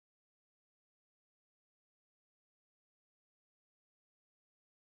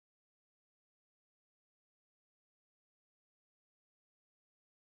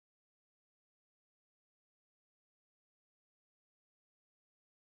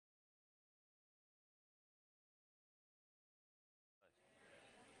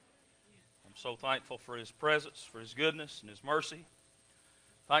So thankful for His presence, for His goodness and His mercy.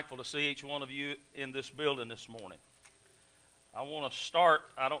 Thankful to see each one of you in this building this morning. I want to start,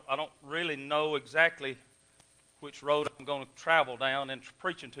 I don't really know exactly which road I'm going to travel down in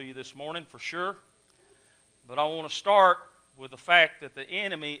preaching to you this morning for sure. But I want to start with the fact that the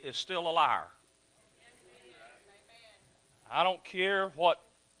enemy is still a liar. I don't care what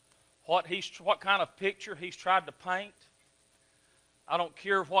kind of picture he's tried to paint. I don't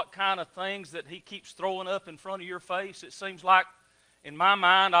care what kind of things that he keeps throwing up in front of your face. It seems like, in my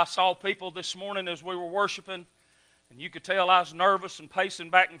mind, I saw people this morning as we were worshiping, and you could tell I was nervous and pacing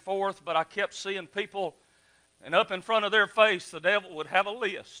back and forth, but I kept seeing people, and up in front of their face, the devil would have a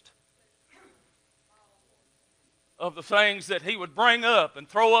list of the things that he would bring up and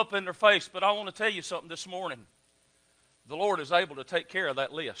throw up in their face. But I want to tell you something this morning. The Lord is able to take care of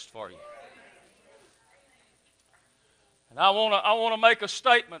that list for you. And I want to make a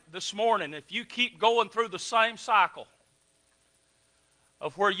statement this morning. If you keep going through the same cycle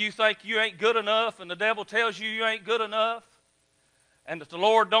of where you think you ain't good enough and the devil tells you you ain't good enough and that the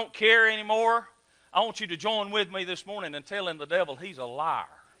Lord don't care anymore, I want you to join with me this morning and tell him the devil he's a liar.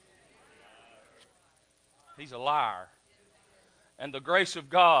 He's a liar. And the grace of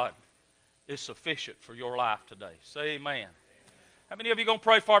God is sufficient for your life today. Say amen. How many of you going to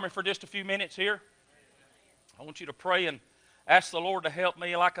pray for me for just a few minutes here? I want you to pray and ask the Lord to help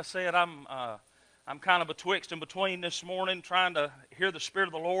me. Like I said, I'm kind of betwixt and between this morning, trying to hear the Spirit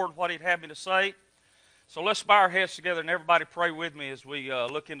of the Lord, what He'd have me to say. So let's bow our heads together and everybody pray with me as we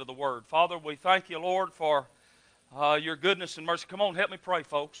look into the Word. Father, we thank you, Lord, for your goodness and mercy. Come on, help me pray,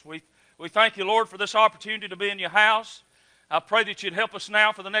 folks. We thank you, Lord, for this opportunity to be in your house. I pray that you'd help us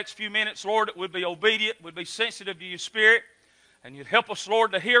now for the next few minutes, Lord, that we'd be obedient, we'd be sensitive to your Spirit, and you'd help us,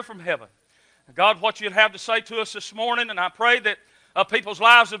 Lord, to hear from heaven. God, what you'd have to say to us this morning, and I pray that people's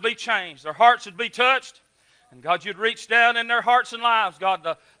lives would be changed, their hearts would be touched, and God, you'd reach down in their hearts and lives, God,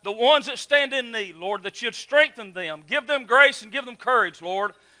 the ones that stand in need, Lord, that you'd strengthen them, give them grace and give them courage,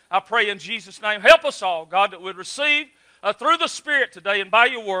 Lord. I pray in Jesus' name, help us all, God, that we'd receive through the Spirit today and by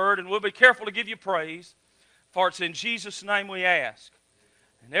your word, and we'll be careful to give you praise, for it's in Jesus' name we ask.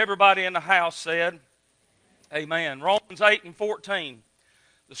 And everybody in the house said, amen. Romans 8:14.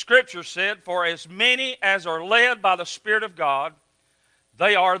 The Scripture said, for as many as are led by the Spirit of God,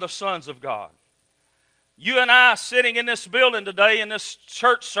 they are the sons of God. You and I sitting in this building today in this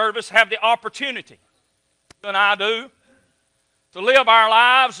church service have the opportunity, you and I do, to live our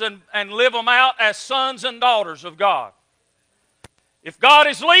lives and live them out as sons and daughters of God. If God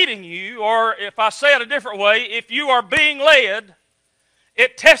is leading you, or if I say it a different way, if you are being led,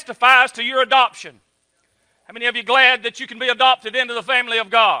 it testifies to your adoption. How many of you glad that you can be adopted into the family of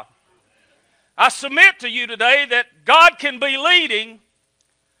God? I submit to you today that God can be leading,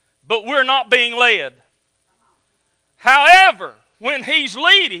 but we're not being led. However, when He's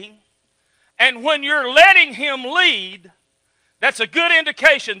leading, and when you're letting Him lead, that's a good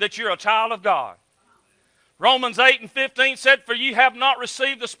indication that you're a child of God. Romans 8:15 said, for you have not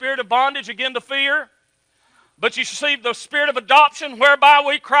received the spirit of bondage again to fear, but you received the spirit of adoption, whereby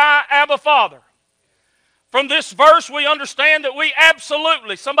we cry, Abba, Father. From this verse, we understand that we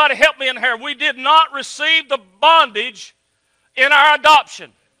absolutely, somebody help me in here, we did not receive the bondage in our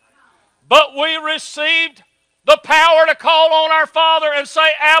adoption, but we received the power to call on our Father and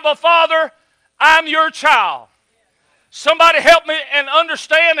say, Abba, Father, I'm your child. Somebody help me and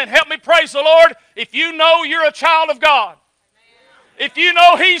understand and help me praise the Lord. If you know you're a child of God, if you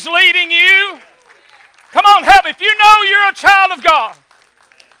know He's leading you, come on, help me. If you know you're a child of God,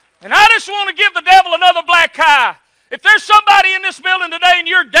 and I just want to give the devil another black eye. If there's somebody in this building today and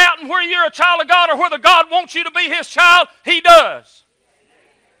you're doubting where you're a child of God or whether God wants you to be His child, He does.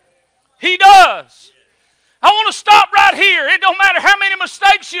 He does. I want to stop right here. It don't matter how many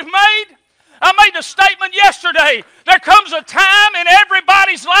mistakes you've made. I made the statement yesterday. There comes a time in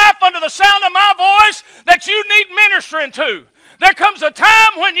everybody's life under the sound of my voice that you need ministering to. There comes a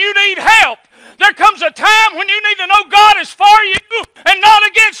time when you need help. There comes a time when you need to know God is for you and not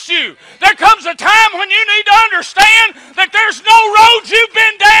against you. There comes a time when you need to understand that there's no road you've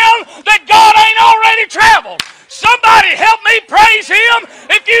been down that God ain't already traveled. Somebody help me praise Him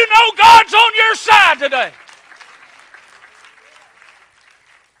if you know God's on your side today.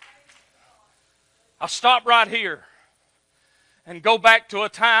 I'll stop right here and go back to a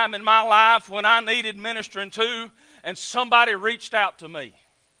time in my life when I needed ministering to, and somebody reached out to me.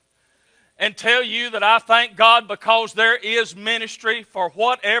 And tell you that I thank God because there is ministry for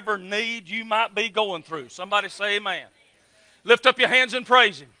whatever need you might be going through. Somebody say amen. Lift up your hands and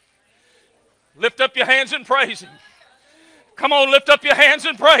praise Him. Lift up your hands and praise Him. Come on, lift up your hands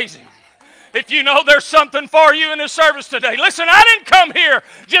and praise Him. If you know there's something for you in this service today. Listen, I didn't come here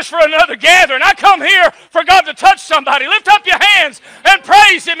just for another gathering. I come here for God to touch somebody. Lift up your hands and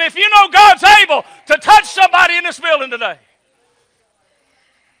praise Him if you know God's able to touch somebody in this building today.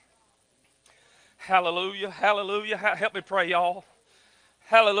 Hallelujah, hallelujah. Help me pray, y'all.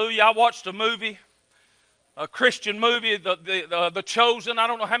 Hallelujah. I watched a movie, a Christian movie, The Chosen. I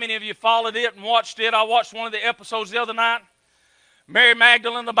don't know how many of you followed it and watched it. I watched one of the episodes the other night. Mary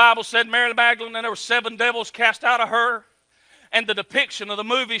Magdalene, the Bible said Mary Magdalene, and there were 7 devils cast out of her. And the depiction of the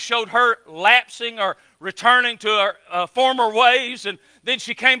movie showed her lapsing or returning to her former ways. And then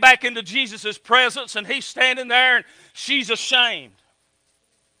she came back into Jesus' presence, and He's standing there, and she's ashamed.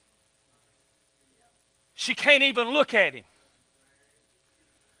 She can't even look at Him.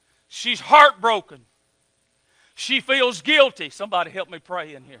 She's heartbroken. She feels guilty. Somebody help me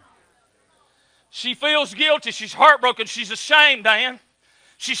pray in here. She feels guilty. She's heartbroken. She's ashamed, Dan.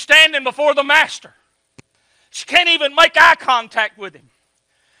 She's standing before the Master. She can't even make eye contact with Him.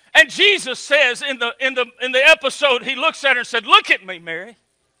 And Jesus says in the episode, He looks at her and said, "Look at me, Mary."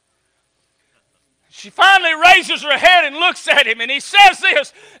 She finally raises her head and looks at Him, and He says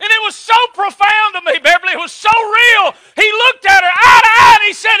this, and it was so profound to me, Beverly. It was so real. He looked at her eye to eye, and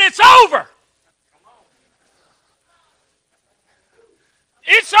He said, "It's over."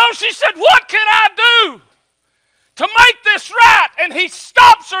 It's over. She said, "What can I do to make this right?" And He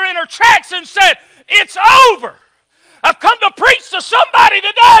stops her in her tracks and said, "It's over. I've come to preach to somebody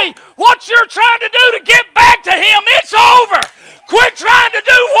today. What you're trying to do to get back to Him, it's over. Quit trying to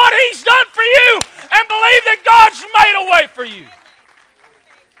do what He's done for you and believe that God's made a way for you."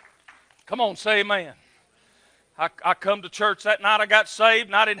 Come on, say amen. I come to church that night. I got saved,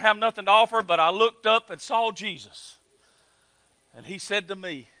 and I didn't have nothing to offer, but I looked up and saw Jesus. And He said to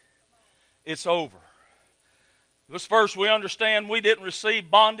me, "It's over." This verse, we understand we didn't receive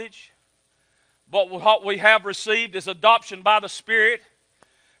bondage, but what we have received is adoption by the Spirit.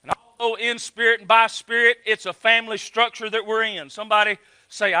 And although in Spirit and by Spirit, it's a family structure that we're in. Somebody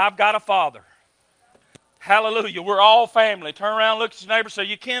say, "I've got a Father." Hallelujah. We're all family. Turn around, look at your neighbor, say,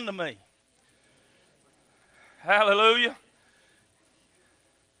 "You're kin to me." Hallelujah.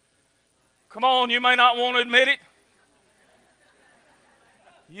 Come on, you may not want to admit it.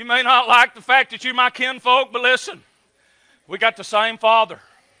 You may not like the fact that you're my kinfolk, but listen, we got the same Father.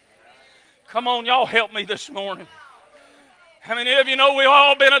 Come on, y'all help me this morning. How many of you know we've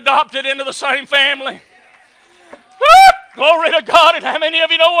all been adopted into the same family? Woo! Glory to God. And how many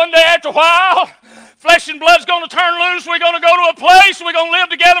of you know one day after a while, flesh and blood's going to turn loose. We're going to go to a place. We're going to live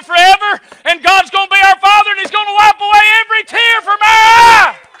together forever. And God's going to be our Father, and He's going to wipe away every tear from our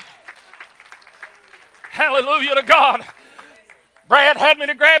eye. Hallelujah to God. Brad had me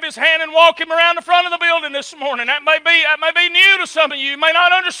to grab his hand and walk him around the front of the building this morning. That may be new to some of you. You may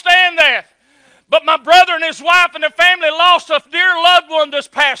not understand that. But my brother and his wife and their family lost a dear loved one this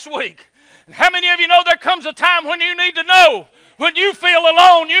past week. And how many of you know there comes a time when you need to know, when you feel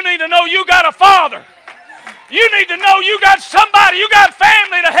alone, you need to know you got a Father. You need to know you got somebody, you got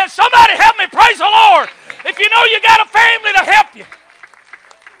family to help. Somebody help me, praise the Lord. If you know you got a family to help you.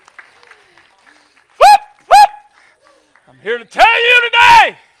 Whoop, whoop. I'm here to tell you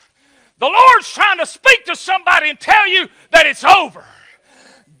today, the Lord's trying to speak to somebody and tell you that it's over.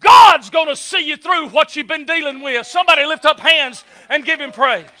 God's going to see you through what you've been dealing with. Somebody lift up hands and give Him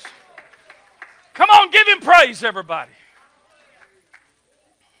praise. Come on, give Him praise, everybody.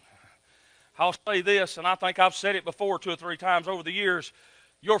 I'll say this, and I think I've said it before 2 or 3 times over the years.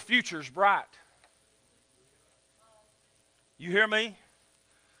 Your future's bright. You hear me?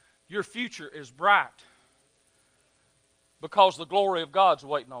 Your future is bright because the glory of God's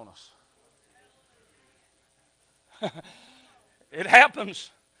waiting on us. It happens.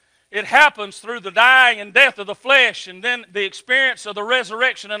 It happens through the dying and death of the flesh and then the experience of the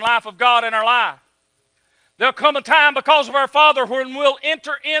resurrection and life of God in our life. There'll come a time because of our Father when we'll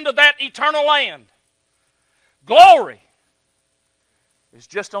enter into that eternal land. Glory is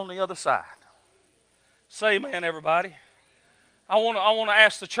just on the other side. Say amen, everybody. I want to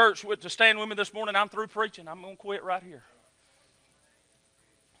ask the church to stand with me this morning. I'm through preaching. I'm going to quit right here.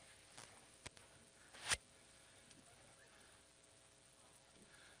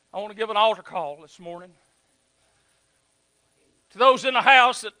 I want to give an altar call this morning to those in the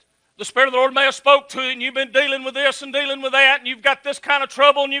house that the Spirit of the Lord may have spoke to you, and you've been dealing with this and dealing with that, and you've got this kind of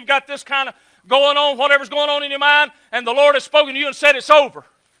trouble, and you've got this kind of going on, whatever's going on in your mind, and the Lord has spoken to you and said it's over.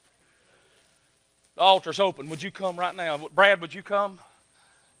 The altar's open. Would you come right now? Brad, would you come?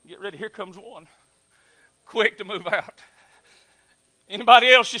 Get ready. Here comes one. Quick to move out.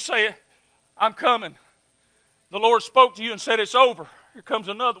 Anybody else, you say, I'm coming. The Lord spoke to you and said it's over. Here comes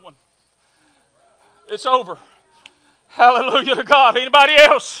another one. It's over. Hallelujah to God. Anybody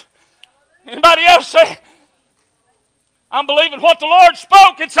else? Anybody else say, I'm believing what the Lord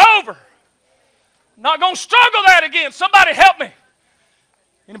spoke. It's over. I'm not going to struggle that again. Somebody help me.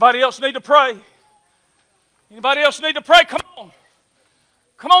 Anybody else need to pray? Anybody else need to pray? Come on.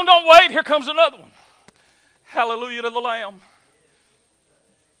 Come on, don't wait. Here comes another one. Hallelujah to the Lamb.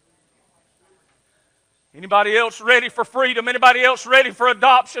 Anybody else ready for freedom? Anybody else ready for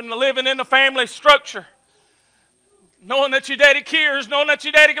adoption, living in the family structure? Knowing that your daddy cares, knowing that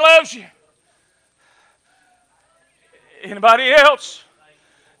your daddy loves you. Anybody else?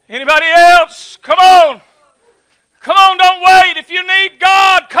 Anybody else? Come on. Come on, don't wait. If you need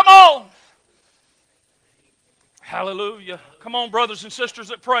God, come on. Hallelujah. Come on, brothers and sisters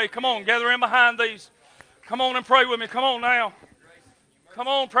that pray. Come on, gather in behind these. Come on and pray with me. Come on now. Come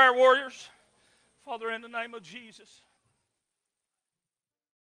on, prayer warriors. Father, in the name of Jesus.